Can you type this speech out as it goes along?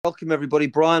Welcome, everybody.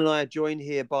 Brian and I are joined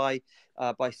here by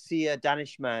Sia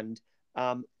Daneshmand.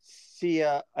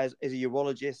 Sia is a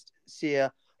urologist.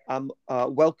 Sia,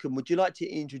 welcome. Would you like to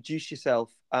introduce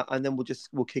yourself, and then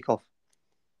we'll kick off?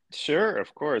 Sure,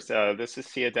 of course. This is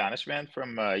Sia Daneshmand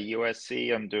from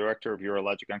USC. I'm Director of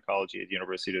Urologic Oncology at the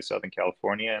University of Southern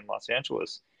California in Los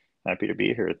Angeles. Happy to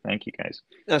be here. Thank you, guys.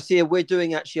 Now, Sia, we're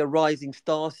doing actually a Rising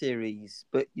Star series,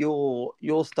 but your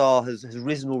star has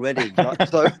risen already. Right?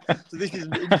 So this is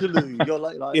an interlude. You're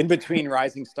like in between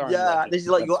Rising Star. Yeah, and Legend. this is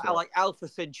like you're like Alpha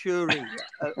Centauri.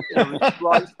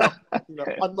 Right stuff.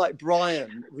 Unlike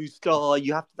Brian, whose star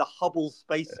you have the Hubble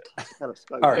Space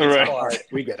Telescope. All right, Right. all right,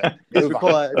 we get it. It's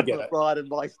required for Brian and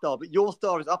my star, but your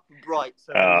star is up and bright.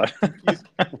 So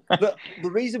the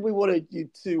reason we wanted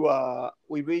you to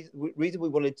reason we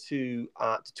wanted to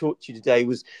talk to you today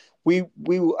was we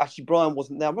were actually, Brian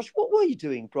wasn't there. What were you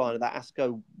doing, Brian, at that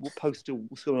ASCO poster?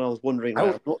 I was wondering.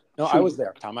 I was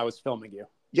there, Tom. I was filming you.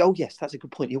 Oh yes, that's a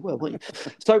good point. You were, weren't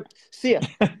you? So, Sia,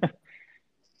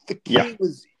 the key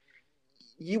was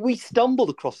we stumbled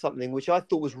across something which I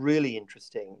thought was really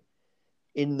interesting,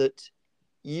 in that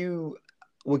you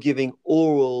were giving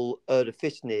oral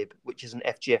erdafitinib, which is an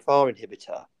FGFR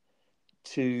inhibitor,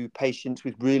 to patients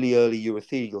with really early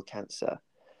urothelial cancer.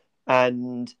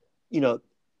 And,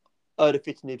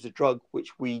 erdafitinib is a drug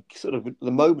which we sort of, at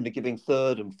the moment, are giving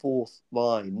third and fourth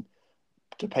line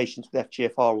to patients with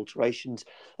FGFR alterations.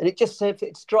 And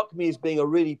it struck me as being a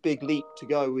really big leap to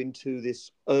go into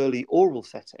this early oral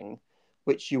setting,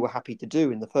 which you were happy to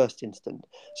do in the first instance.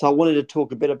 So I wanted to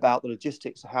talk a bit about the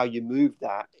logistics of how you moved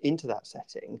that into that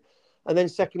setting. And then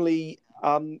secondly,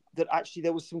 that actually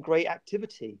there was some great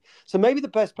activity. So maybe the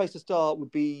best place to start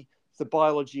would be the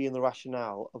biology and the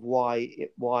rationale of why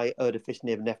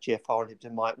erdafitinib and FGFR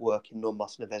inhibitor might work in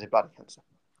non-muscle invasive bladder cancer.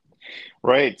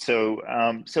 Right. So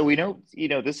we know,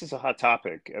 this is a hot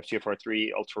topic,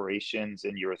 FGFR3 alterations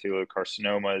in urothelial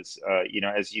carcinomas.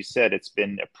 As you said, it's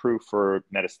been approved for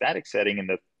metastatic setting in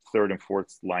the third and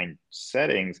fourth line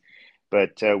settings.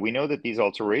 But we know that these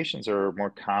alterations are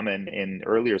more common in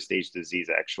earlier stage disease,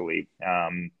 actually,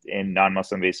 in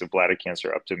non-muscle invasive bladder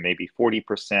cancer, up to maybe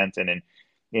 40%, and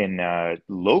in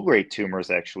low-grade tumors,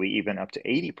 actually, even up to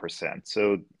 80%.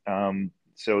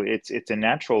 So it's a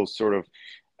natural sort of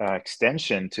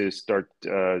extension to start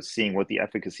seeing what the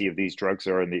efficacy of these drugs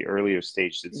are in the earlier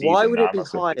stage disease. Why would it be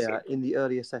higher in the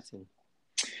earlier setting?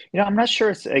 I'm not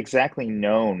sure it's exactly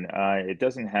known. It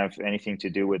doesn't have anything to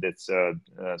do with its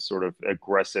sort of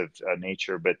aggressive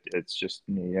nature, but it's just,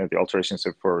 the alterations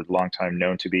are for a long time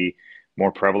known to be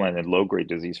more prevalent in low-grade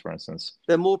disease, for instance.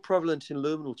 They're more prevalent in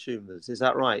luminal tumors, is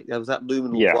that right? There was that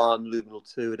luminal 1, luminal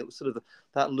 2, and it was sort of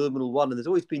that luminal 1. And there's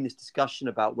always been this discussion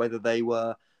about whether they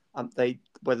were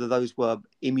whether those were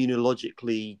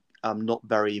immunologically not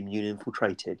very immune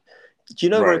infiltrated. Do you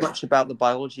know very much about the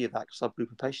biology of that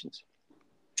subgroup of patients?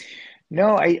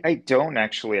 No, I don't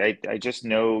actually. I just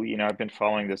know, I've been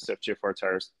following this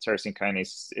FGFR tyrosine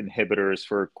kinase inhibitors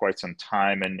for quite some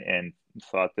time, and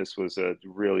thought this was a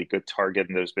really good target.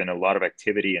 And there's been a lot of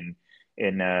activity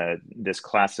in this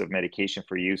class of medication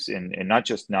for use in not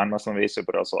just non-muscle invasive,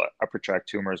 but also upper tract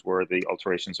tumors where the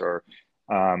alterations are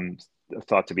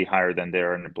thought to be higher than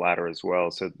there in the bladder as well.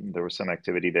 So there was some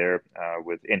activity there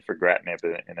with infigratinib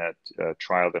in a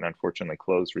trial that unfortunately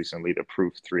closed recently, the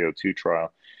Proof 302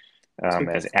 trial,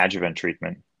 as adjuvant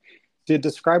treatment. To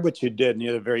describe what you did, and you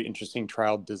had a very interesting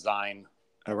trial design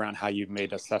around how you've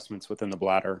made assessments within the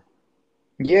bladder.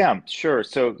 Yeah, sure.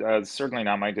 So certainly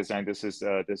not my design. This is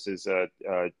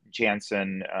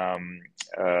Janssen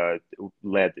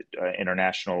led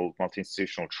international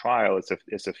multi-institutional trial.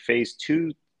 It's a phase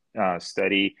 2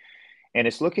 study, and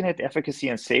it's looking at the efficacy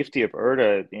and safety of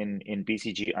erda in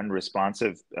BCG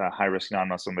unresponsive high-risk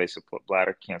non-muscle invasive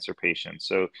bladder cancer patients.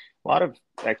 So a lot of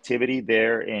activity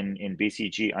there in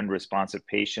BCG unresponsive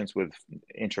patients with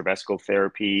intravesical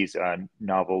therapies,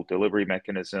 novel delivery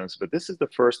mechanisms. But this is the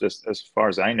first, as far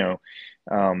as I know,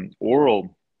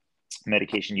 oral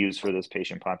medication used for this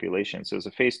patient population. So it's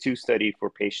a phase 2 study for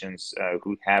patients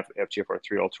who have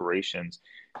FGFR3 alterations,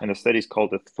 and the study is called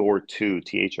the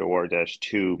THOR-2,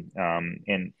 THOR-2.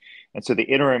 And so the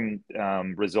interim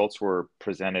results were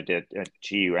presented at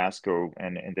GU ASCO,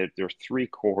 and there are 3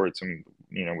 cohorts, and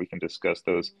we can discuss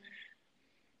those.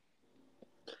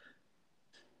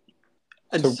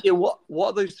 And so what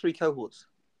are those 3 cohorts?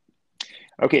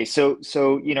 Okay, so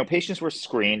patients were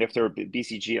screened. If they were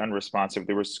BCG unresponsive,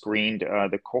 they were screened.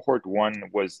 The cohort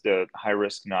 1 was the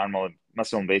high-risk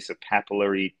non-muscle invasive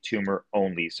papillary tumor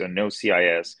only, so no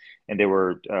CIS, and they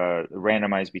were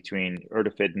randomized between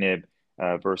erdafitinib,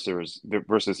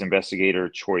 versus investigator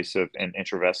choice of an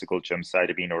intravesical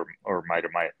gemcitabine or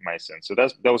mitomycin. So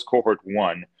that was cohort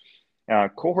 1.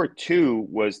 Cohort 2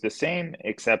 was the same,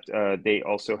 except they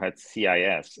also had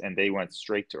CIS, and they went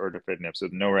straight to erdafitinib, so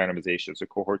no randomization. So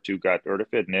cohort 2 got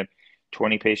erdafitinib,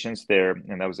 20 patients there,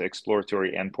 and that was an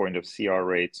exploratory endpoint of CR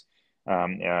rates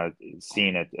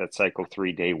seen at cycle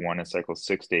 3 day 1 and cycle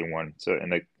 6 day 1. So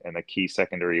and the key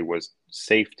secondary was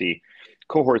safety.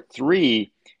 Cohort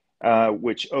 3,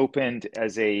 which opened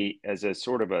as a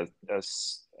sort of a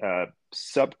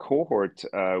sub cohort,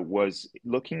 was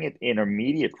looking at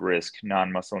intermediate risk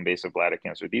non-muscle invasive bladder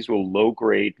cancer. These were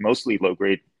mostly low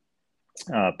grade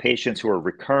patients who are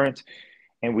recurrent,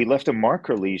 and we left a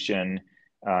marker lesion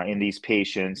in these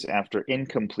patients after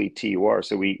incomplete TUR.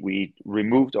 So we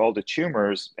removed all the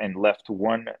tumors and left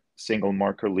one single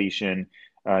marker lesion.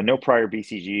 No prior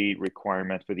BCG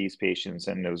requirement for these patients,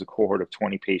 and there was a cohort of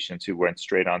 20 patients who went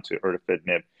straight on to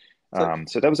erdafitinib.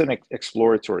 So that was an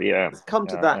exploratory. Yeah. Let's come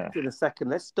to that in a second.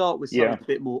 Let's start with something a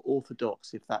bit more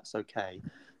orthodox, if that's okay.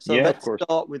 So let's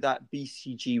start with that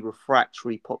BCG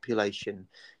refractory population.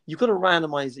 You've got to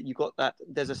randomize it. You've got that.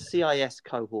 There's a CIS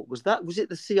cohort. Was it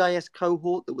the CIS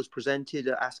cohort that was presented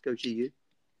at ASCO GU?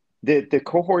 The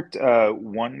cohort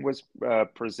 1 was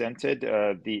presented.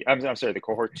 I'm sorry, the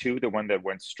cohort 2, the one that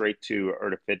went straight to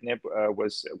erdafitinib,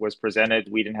 was presented.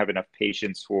 We didn't have enough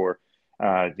patients for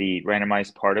the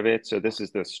randomized part of it, so this is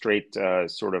the straight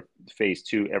sort of phase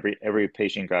 2. Every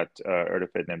patient got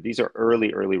erdafitinib. These are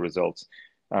early results.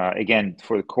 Again,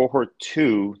 for the cohort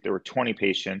 2, there were 20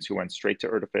 patients who went straight to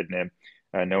erdafitinib,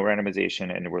 no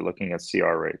randomization, and we're looking at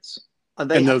CR rates. And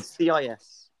they had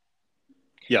CIS.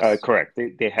 Yes, correct.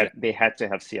 They had to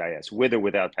have CIS with or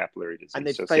without papillary disease. And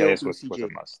they so failed CIS was BCG. a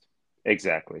must.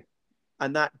 Exactly.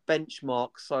 And that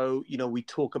benchmark. So we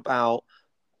talk about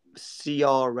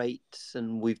CR rates,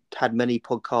 and we've had many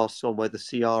podcasts on whether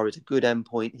CR is a good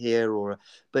endpoint here,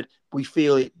 but we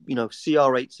feel it.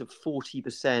 CR rates of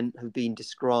 40% have been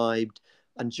described,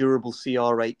 and durable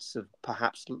CR rates of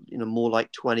perhaps more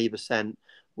like 20%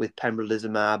 with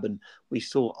pembrolizumab, and we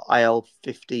saw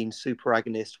IL-15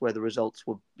 superagonist where the results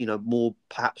were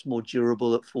perhaps more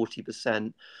durable at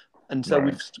 40%. And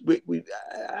so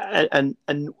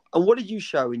and what did you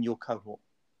show in your cohort?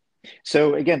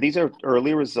 So again, these are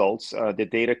early results. The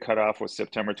data cutoff was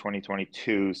September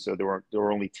 2022, so there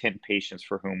were only 10 patients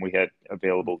for whom we had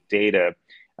available data.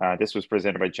 This was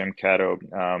presented by Jim Cato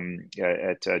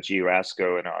at GU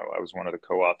ASCO, and I was one of the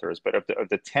co-authors. But of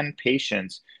the 10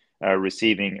 patients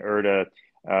receiving erda,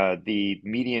 the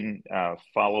median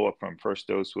follow-up from first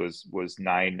dose was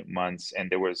 9 months, and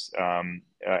there was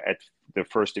at the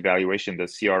first evaluation, the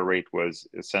CR rate was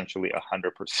essentially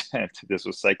 100%. This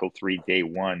was cycle 3 day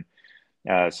 1.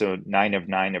 So 9 of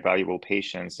 9 evaluable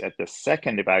patients. At the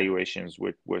second evaluations,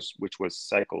 which was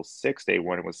cycle 6 day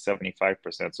 1, it was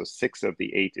 75%. So 6 of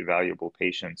the 8 evaluable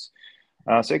patients.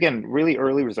 So again, really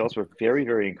early results were very,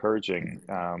 very encouraging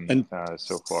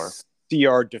so far.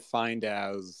 CR defined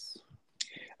as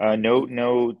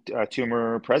no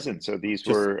tumor present. So these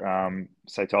were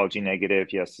cytology negative,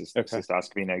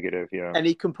 cystoscopy negative,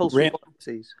 Any compulsory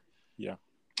biopsies?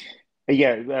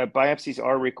 Biopsies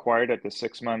are required at the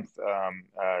 6-month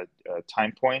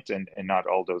time point, and not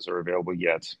all those are available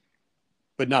yet.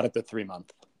 But not at the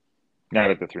 3-month.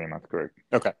 Not at the 3-month, correct.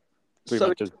 Okay.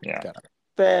 So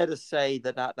fair to say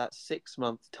that at that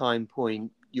 6-month time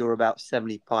point, you're about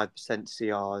 75%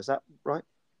 CR. Is that right?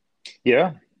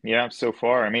 Yeah, so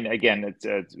far. I mean, again, it's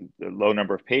a low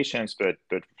number of patients, but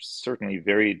certainly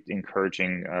very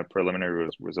encouraging preliminary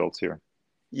results here.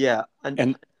 Yeah,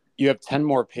 and you have 10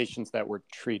 more patients that were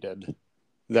treated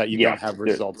that you don't have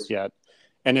results yet.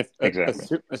 And if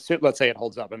let's say it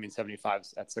holds up, I mean, 75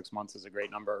 at 6 months is a great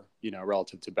number,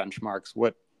 relative to benchmarks.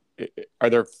 What are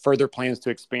there further plans to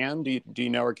expand? Do you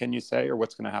know, or can you say, or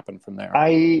what's going to happen from there?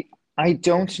 I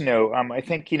don't know. I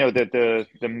think that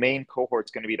the main cohort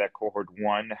is going to be that cohort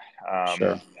 1.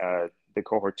 The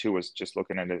cohort 2 was just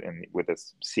looking at it with a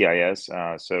CIS.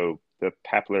 So the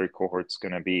papillary cohort's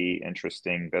going to be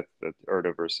interesting. That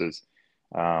erda versus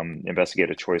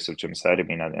investigator choice of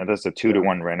gemcitabine, and that's a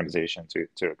 2-to-1 randomization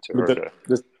to erda.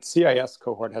 The CIS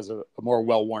cohort has a more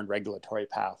well-worn regulatory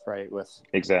path, right? With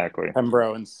exactly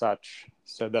pembro and such.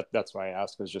 So that's why I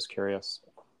asked. I was just curious.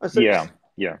 Yeah.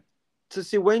 So,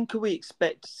 see, when can we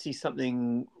expect to see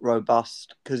something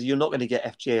robust? Because you're not going to get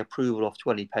FDA approval off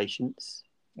 20 patients.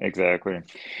 Exactly.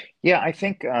 Yeah, I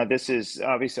think this is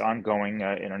obviously ongoing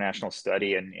international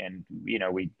study, and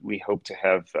we hope to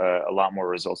have a lot more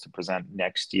results to present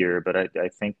next year. But I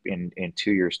think in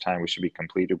 2 years' time we should be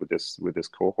completed with this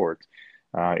cohort.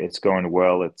 It's going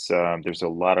well. It's there's a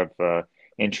lot of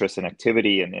interest and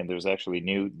activity, and there's actually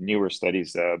newer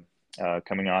studies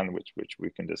coming on, which we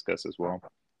can discuss as well.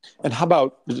 And how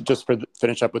about, just for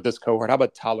finish up with this cohort, how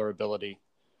about tolerability?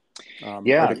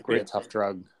 Yeah, great, a tough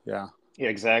drug. Yeah. Yeah,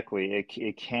 exactly.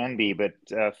 It can be, but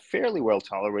fairly well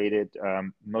tolerated.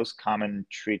 Most common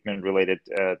treatment-related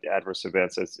adverse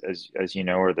events, as you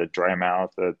know, are the dry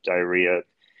mouth, the diarrhea.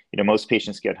 Most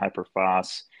patients get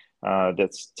hyperphos.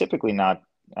 That's typically not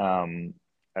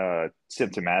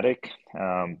symptomatic,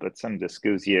 but some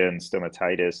dysgeusia and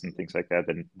stomatitis and things like that.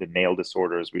 The nail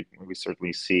disorders we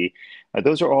certainly see.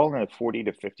 Those are all in a 40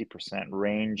 to 50%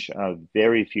 range.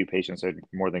 Very few patients are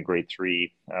more than grade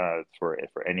 3 for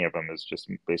any of them. It's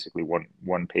just basically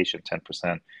one patient,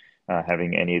 10%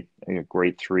 having any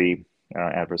grade 3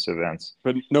 adverse events.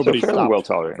 But nobody so fairly well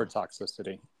tolerated for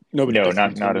toxicity. Nobody. No,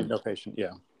 not no patient.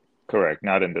 Yeah. Correct.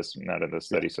 Not in this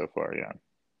study so far. Yeah.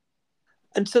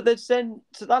 And so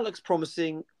that looks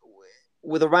promising.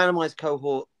 With a randomized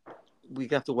cohort, we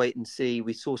have to wait and see.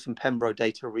 We saw some Pembro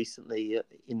data recently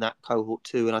in that cohort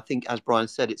too, and I think, as Brian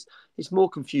said, it's more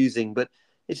confusing. But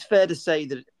it's fair to say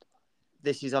that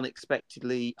this is not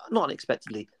unexpectedly,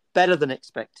 better than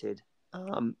expected.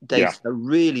 Data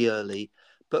really early,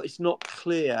 but it's not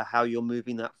clear how you're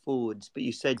moving that forwards. But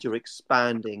you said you're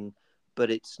expanding, but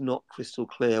it's not crystal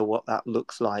clear what that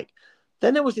looks like.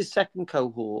 Then there was this second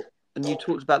cohort, and you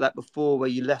talked about that before, where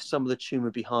you left some of the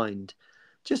tumor behind.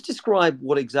 Just describe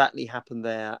what exactly happened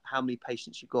there, how many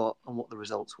patients you got, and what the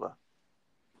results were.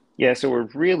 Yeah, so we're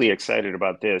really excited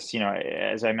about this.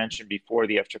 As I mentioned before,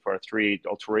 the FGFR3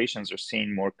 alterations are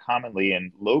seen more commonly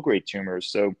in low-grade tumors.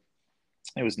 So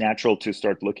it was natural to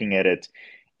start looking at it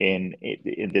in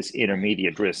this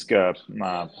intermediate risk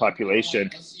population.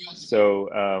 So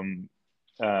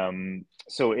in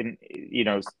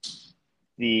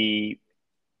the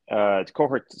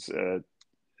cohort,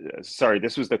 sorry,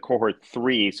 this was the cohort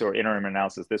 3, so interim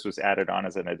analysis. This was added on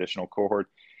as an additional cohort.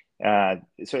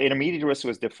 So intermediate risk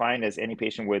was defined as any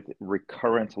patient with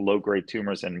recurrent low-grade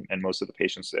tumors, and most of the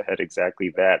patients had exactly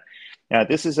that. Now,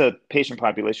 this is a patient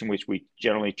population which we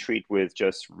generally treat with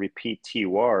just repeat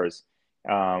TURs,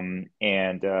 and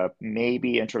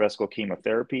maybe intravesical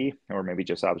chemotherapy, or maybe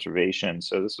just observation.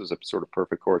 So this was a sort of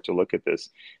perfect cohort to look at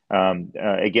this.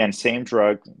 Again, same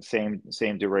drug, same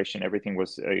duration. Everything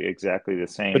was exactly the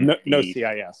same. But no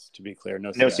CIS, to be clear.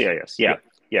 No CIS. Yeah.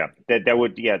 That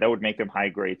would make them high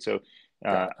grade. So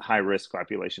high risk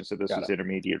population. So this was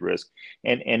intermediate risk.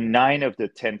 And 9 of the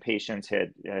 10 patients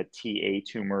had TA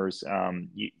tumors.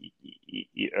 You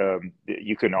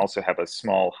can also have a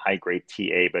small high grade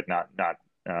TA, but not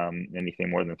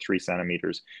anything more than 3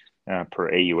 centimeters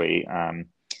per AUA.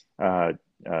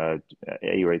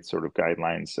 AUA sort of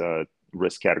guidelines,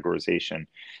 risk categorization.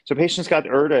 So patients got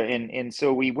ERDA, and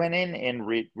so we went in and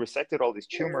resected all these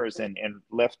tumors and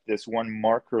left this one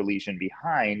marker lesion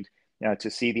behind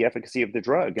to see the efficacy of the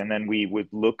drug. And then we would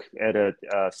look at a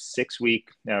 6-week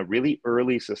really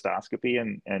early cystoscopy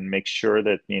and make sure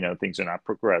that things are not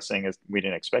progressing as we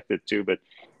didn't expect it to, but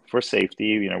for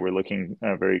safety, we're looking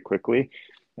very quickly,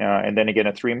 and then again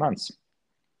at 3 months.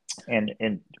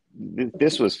 And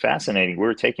this was fascinating. We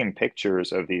were taking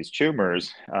pictures of these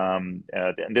tumors, and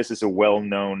this is a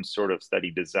well-known sort of study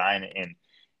design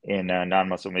in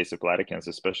non-muscle invasive bladder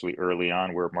cancer, especially early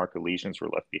on, where marker lesions were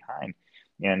left behind.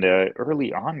 And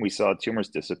early on, we saw tumors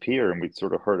disappear, and we'd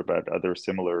sort of heard about other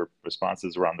similar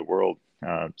responses around the world.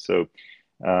 So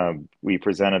we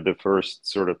presented the first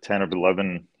sort of 10 of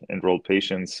 11 enrolled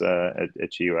patients at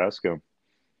GU ASCO.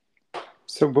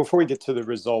 So before we get to the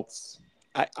results,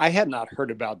 I had not heard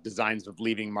about designs of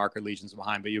leaving marker lesions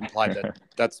behind, but you implied that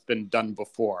that's been done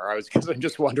before. I'm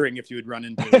just wondering if you would run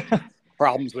into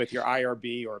problems with your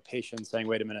IRB or a patient saying,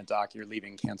 wait a minute, doc, you're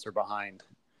leaving cancer behind.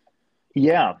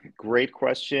 Yeah, great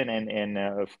question. And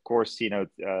of course,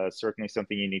 certainly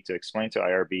something you need to explain to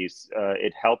IRBs.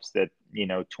 It helps that,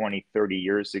 20, 30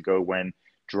 years ago, when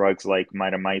drugs like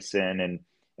mitomycin and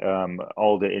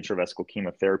all the intravesical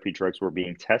chemotherapy drugs were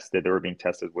being tested, they were being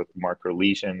tested with marker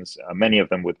lesions, many of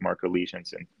them with marker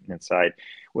lesions inside.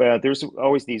 Well, there's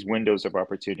always these windows of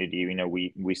opportunity.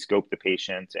 We scope the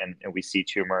patient and we see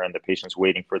tumor, and the patient's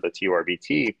waiting for the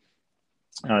TURBT.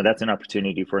 That's an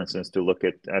opportunity, for instance, to look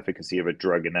at efficacy of a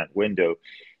drug in that window.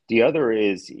 The other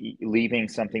is leaving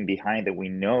something behind that we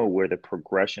know where the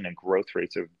progression and growth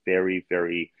rates are very,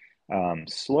 very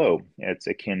slow. It's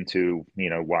akin to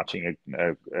watching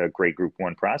a grade group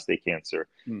 1 prostate cancer.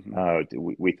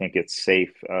 Mm-hmm. We think it's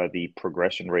safe. The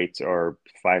progression rates are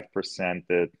 5%.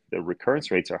 The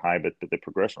recurrence rates are high, but the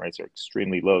progression rates are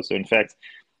extremely low. So in fact,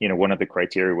 one of the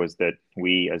criteria was that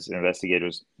we as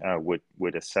investigators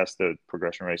would assess the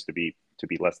progression rates to be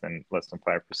less than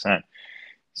 5%.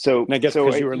 So and I guess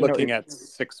because you were looking at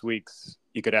 6 weeks,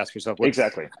 you could ask yourself,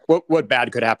 exactly what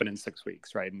bad could happen in 6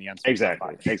 weeks, right? And the answer is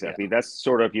exactly. Yeah. That's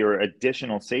sort of your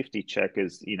additional safety check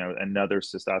is, another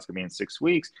cystoscopy in 6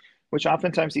 weeks, which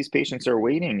oftentimes these patients are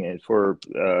waiting for,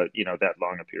 that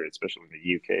long a period, especially in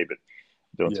the UK, but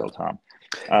don't tell Tom.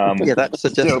 That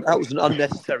was an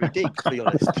unnecessary dig, to be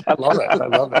honest. I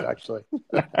love it, actually.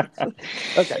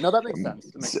 Okay, no, that makes sense.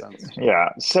 It makes sense. Yeah.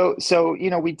 So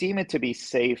we deem it to be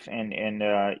safe, and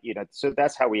so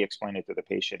that's how we explain it to the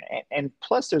patient. And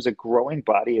plus, there's a growing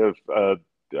body of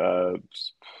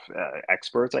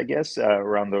experts, I guess,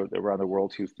 around the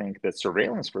world who think that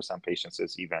surveillance for some patients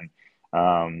is even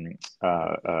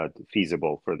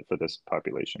feasible for this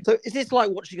population. So is this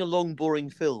like watching a long, boring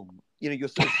film? You're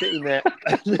sort of sitting there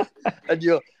and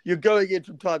you're going in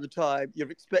from time to time.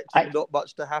 You're expecting not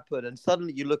much to happen, and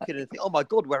suddenly you look in and think, "Oh my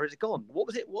God, where has it gone? What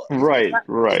was it? What?" Right.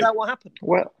 Is that what happened?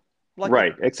 Well,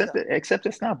 right. Except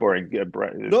it's not boring.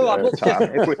 No, I'm not Tom.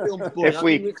 saying the film's boring.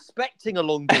 I'm expecting a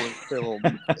long, boring film.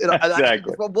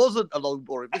 Exactly. This one wasn't a long,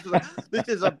 boring. This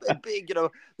is a big.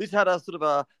 This had a sort of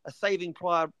a Saving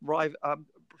Private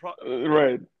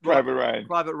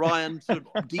Ryan sort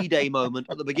of D-Day moment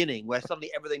at the beginning, where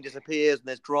suddenly everything disappears and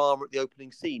there's drama at the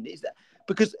opening scene. Is that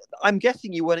because I'm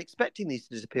guessing you weren't expecting these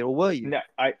to disappear, or were you? No,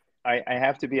 I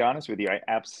have to be honest with you. I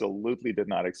absolutely did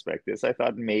not expect this. I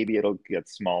thought maybe it'll get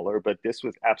smaller, but this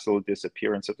was absolute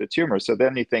disappearance of the tumor. So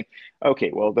then you think, okay,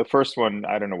 well, the first one,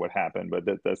 I don't know what happened, but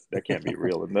that can't be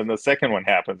real. And then the second one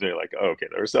happens, and you're like, oh, okay,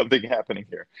 there's something happening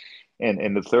here.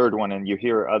 And the third one, and you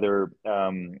hear other,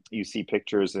 you see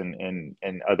pictures and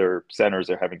other centers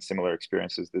are having similar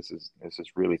experiences. This is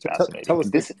really fascinating. Tell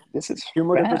us this is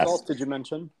cumulative results. Did you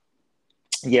mention?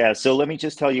 Yeah, so let me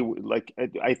just tell you, like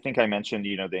I think I mentioned,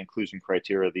 the inclusion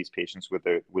criteria of these patients with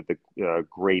the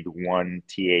grade 1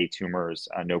 TA tumors,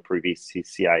 no previous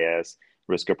CIS,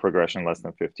 risk of progression less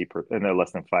than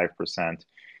 5%,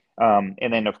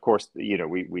 and then of course,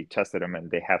 we tested them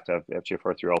and they have to have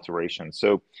FGFR3 alteration.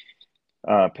 So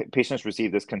patients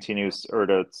receive this continuous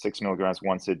erda 6 milligrams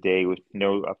once a day with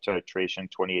no up titration,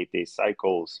 28-day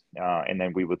cycles, and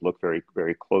then we would look very,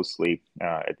 very closely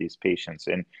at these patients.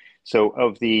 And so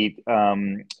of the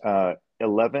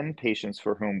 11 patients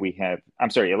for whom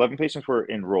 11 patients were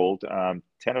enrolled, 10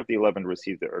 of the 11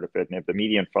 received the erdafitinib. The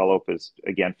median follow-up is,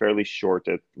 again, fairly short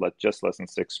at just less than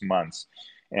 6 months.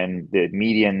 And the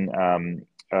median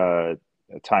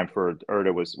time for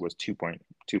erda was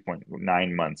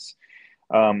 2.9 months.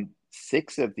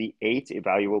 6 of the 8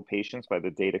 evaluable patients by the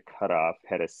data cutoff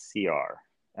had a CR,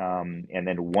 and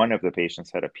then 1 of the patients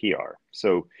had a PR.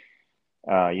 So,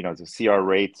 the CR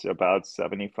rate's about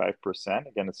 75%.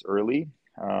 Again, it's early,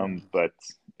 but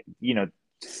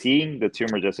seeing the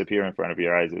tumor disappear in front of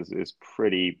your eyes is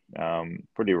pretty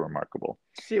remarkable.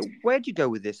 So where'd you go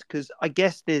with this? Because I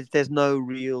guess there's no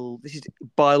real. This is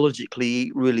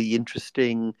biologically really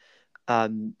interesting.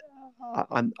 I'm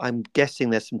guessing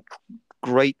there's some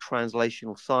great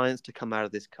translational science to come out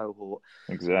of this cohort.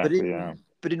 Exactly.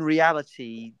 But in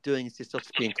reality, doing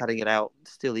cystoscopy and cutting it out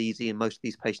is still easy, and most of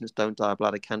these patients don't die of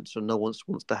bladder cancer, and no one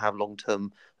wants to have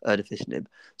long-term erdafitinib.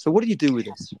 So what do you do with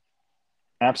this?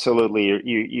 Absolutely,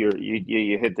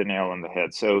 you hit the nail on the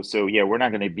head. So yeah, we're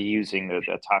not going to be using the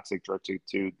toxic drug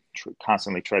to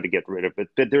constantly try to get rid of it.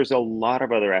 But there's a lot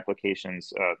of other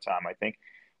applications, Tom. I think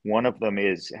one of them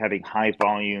is having high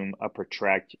volume upper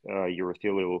tract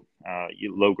urothelial,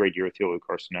 low-grade urothelial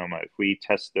carcinoma. If we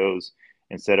test those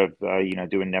instead of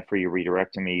doing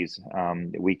nephroureterectomies,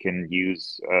 we can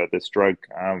use this drug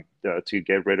to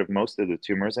get rid of most of the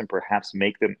tumors and perhaps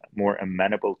make them more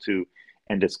amenable to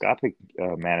endoscopic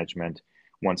management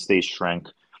once they shrink.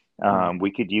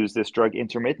 We could use this drug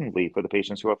intermittently for the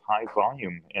patients who have high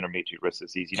volume intermediate risk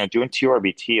disease. Doing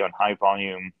TURBT on high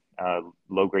volume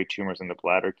low-grade tumors in the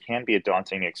bladder can be a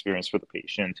daunting experience for the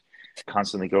patient,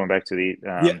 constantly going back to the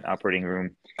operating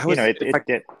room. I was going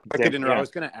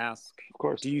to ask, of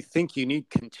course, do you think you need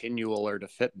continual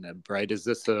erdafitinib, right? Is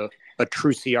this a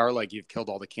true CR, like you've killed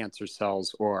all the cancer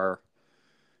cells, or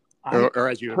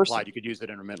as you implied, you could use it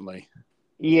intermittently?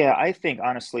 Yeah,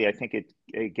 honestly, I think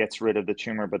it gets rid of the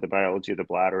tumor, but the biology of the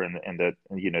bladder and the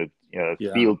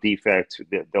field defect,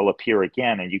 they'll appear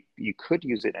again, and you could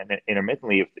use it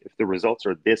intermittently if the results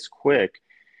are this quick.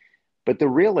 But the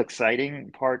real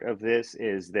exciting part of this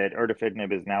is that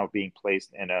erdafitinib is now being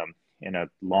placed in a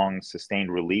long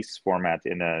sustained release format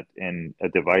in a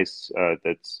device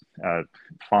that's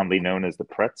fondly known as the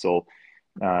pretzel,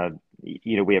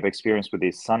 we have experience with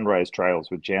these sunrise trials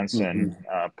with Janssen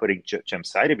putting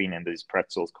gemcitabine in these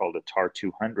pretzels called a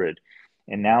TAR-200.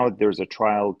 And now there's a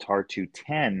trial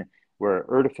TAR-210 where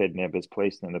erdafitinib is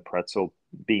placed in the pretzel,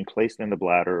 being placed in the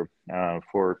bladder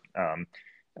for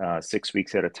 6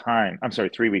 weeks at a time. I'm sorry,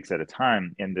 3 weeks at a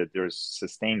time, and that there's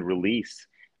sustained release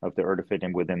of the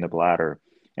erdafitinib within the bladder.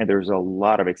 And there's a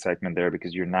lot of excitement there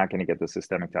because you're not going to get the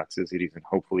systemic toxicities and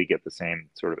hopefully get the same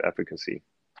sort of efficacy.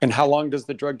 And how long does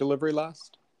the drug delivery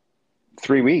last?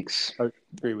 3 weeks. Oh,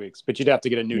 3 weeks, but you'd have to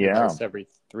get a new device every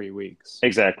 3 weeks.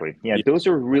 Exactly. Yeah, those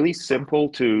are really simple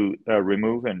to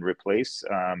remove and replace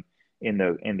in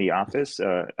the office.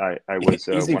 I was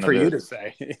easy one for of the... you to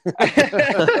say.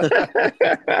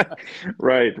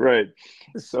 Right.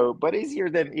 So, but easier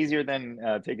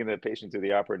than taking the patient to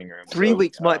the operating room. 3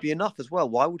 weeks might be enough as well.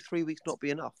 Why would 3 weeks not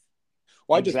be enough?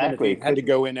 Well, I just had to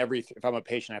go in if I'm a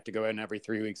patient, I have to go in every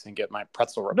 3 weeks and get my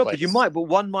pretzel replaced. No, but you might. But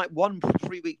one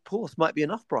 3 week course might be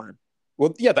enough, Brian.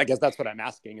 Well, yeah, I guess that's what I'm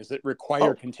asking. Is it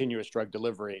require continuous drug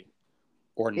delivery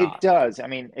or not? It does. I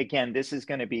mean, again, this is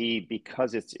going to be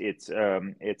because it's a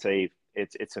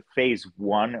phase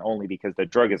one only because the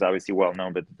drug is obviously well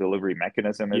known, but the delivery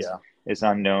mechanism is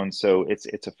unknown. So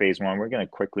it's a phase one. We're going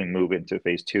to quickly move into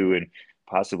phase two and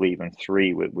possibly even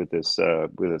three with this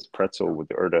pretzel with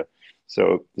the erda.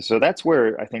 So that's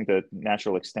where I think the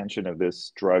natural extension of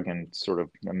this drug and sort of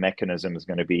a mechanism is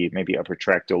going to be maybe upper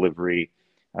tract delivery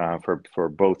for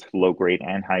both low grade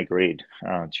and high grade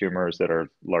tumors that are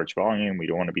large volume. We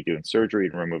don't want to be doing surgery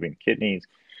and removing kidneys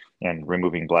and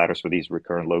removing bladders for these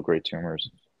recurrent low grade tumors.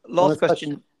 Last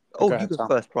question. Oh, you go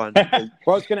first, Brian. Well,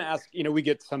 I was going to ask, we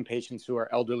get some patients who are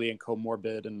elderly and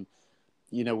comorbid and,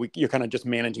 you're kind of just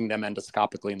managing them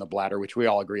endoscopically in the bladder, which we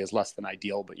all agree is less than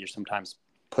ideal, but you're sometimes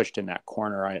pushed in that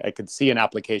corner. I could see an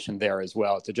application there as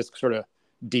well to just sort of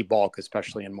debulk,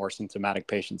 especially in more symptomatic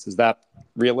patients. Is that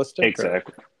realistic?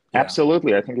 Exactly. Yeah.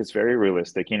 Absolutely. I think it's very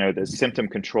realistic. The symptom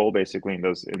control basically in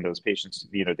those patients,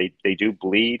 they do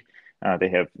bleed. They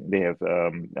have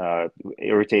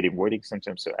irritating voiding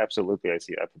symptoms. So absolutely, I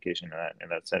see application in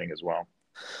that setting as well.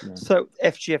 Yeah. So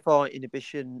FGFR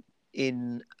inhibition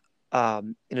in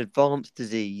advanced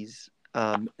disease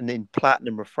and in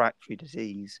platinum refractory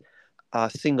disease,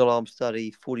 single arm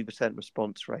study, 40%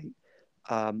 response rate.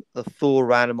 The Thor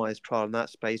randomized trial in that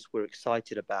space we're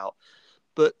excited about,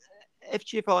 but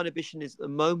FGFR inhibition is at the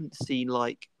moment seen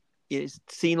like a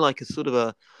sort of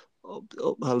a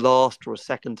last or a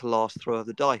second to last throw of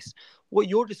the dice. What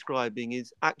you're describing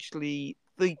is actually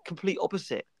the complete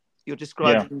opposite. You're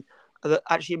describing that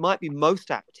actually it might be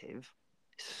most active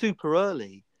super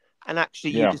early, and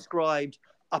actually you described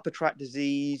upper tract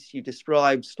disease, you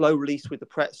described slow release with the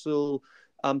pretzel.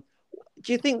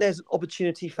 Do you think there's an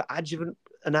opportunity for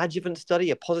an adjuvant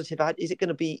study, a positive is it going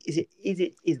to be,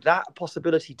 is that a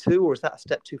possibility too, or is that a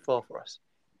step too far for us?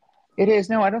 It is.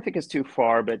 No, I don't think it's too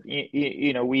far, but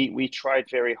we tried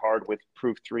very hard with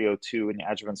Proof 302 in the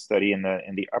adjuvant study in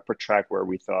the upper tract where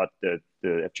we thought that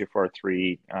the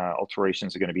FGFR3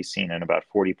 alterations are going to be seen in about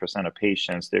 40% of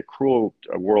patients. The accrual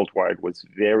worldwide was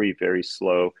very, very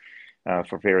slow.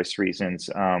 For various reasons,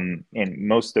 and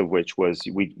most of which was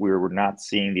we were not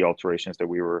seeing the alterations that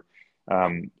we were.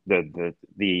 The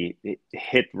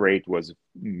hit rate was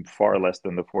far less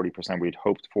than the 40% we'd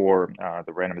hoped for.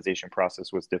 The randomization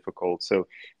process was difficult, so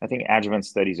I think adjuvant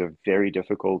studies are very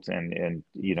difficult, and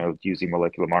using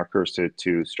molecular markers to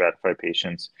stratify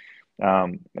patients,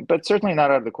 but certainly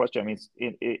not out of the question. I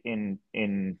mean,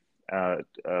 in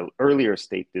earlier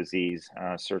state disease,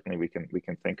 certainly we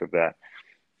can think of that.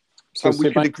 So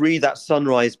we could agree that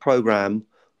Sunrise program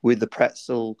with the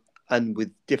pretzel and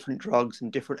with different drugs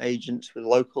and different agents with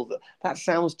local, that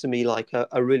sounds to me like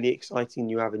a really exciting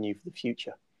new avenue for the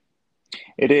future.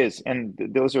 It is, and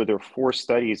those are their 4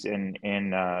 studies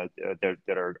that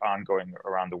are ongoing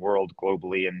around the world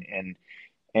globally, and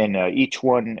each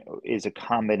one is a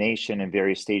combination in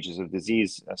various stages of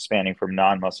disease, spanning from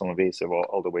non-muscle invasive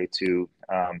all the way to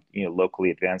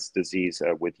locally advanced disease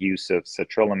with use of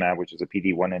satrilimab, which is a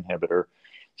PD-1 inhibitor.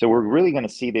 So we're really going to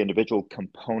see the individual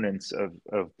components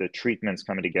of the treatments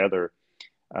coming together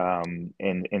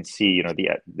and see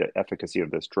the efficacy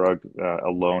of this drug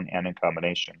alone and in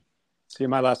combination. So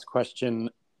my last question.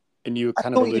 And you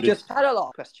kind of alluded. You just had a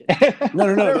last question.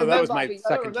 No, that was my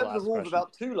second to last question. I remember the rules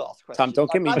about 2 last questions. Tom,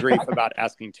 don't give me grief about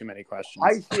asking too many questions.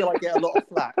 I feel I get a lot of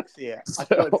flack. Yeah, I've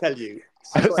got to tell you.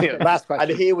 Last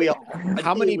question. And here we are.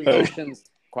 How many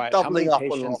patients? How many up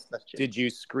patients did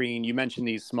you screen? You mentioned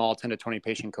these small 10 to 20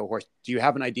 patient cohorts. Do you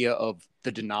have an idea of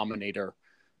the denominator,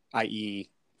 i.e.,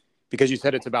 because you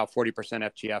said it's about 40%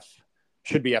 FGF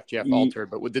should be FGF altered,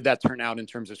 but did that turn out in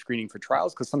terms of screening for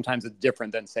trials? Because sometimes it's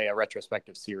different than, say, a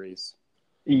retrospective series.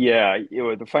 Yeah,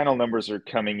 the final numbers are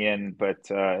coming in, but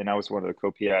and I was one of the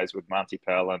co-PIs with Monty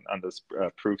Pal on this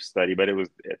proof study, but it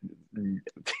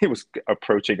was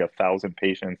approaching 1,000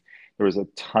 patients. There was a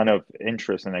ton of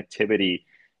interest and activity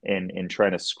in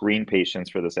trying to screen patients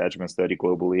for this adjuvant study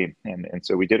globally, and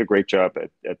so we did a great job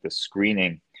at the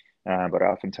screening. But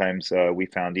oftentimes we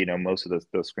found, most of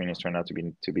those screenings turned out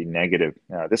to be negative.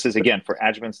 This is again for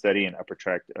adjuvant study and upper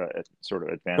tract sort of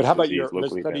advanced. But how about disease,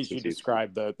 the studies you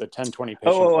described, the 10, 20 patients?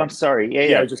 Oh, I'm sorry.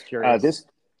 Yeah. I was just curious.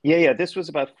 This was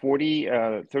about 30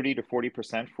 to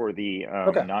 40% for the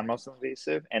non-muscle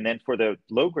invasive, and then for the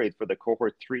low grade, for the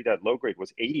cohort 3, that low grade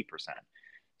was 80%.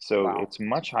 So it's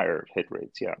much higher hit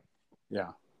rates. Yeah. Yeah.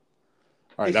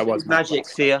 All right, that was magic,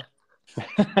 Sia.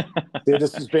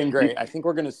 This has been great. I think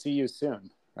we're going to see you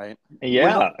soon, right?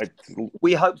 Yeah.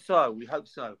 We hope so. We hope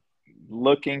so.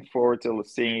 Looking forward to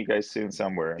seeing you guys soon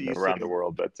somewhere around the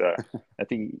world. But I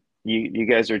think you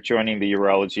guys are joining the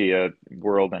urology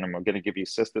world, and I'm going to give you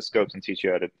cystoscopes and teach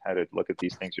you how to look at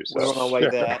these things yourself. We're on our way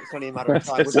there. It's only a matter of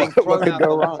time. We're being thrown out of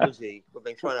oncology. We're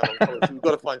being thrown out of oncology. We've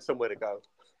got to find somewhere to go.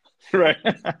 Right.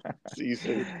 See you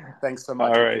soon. Thanks so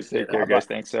much. All right. Take care, guys.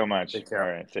 Thanks so much. All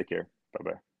right. Take care.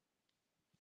 Bye-bye.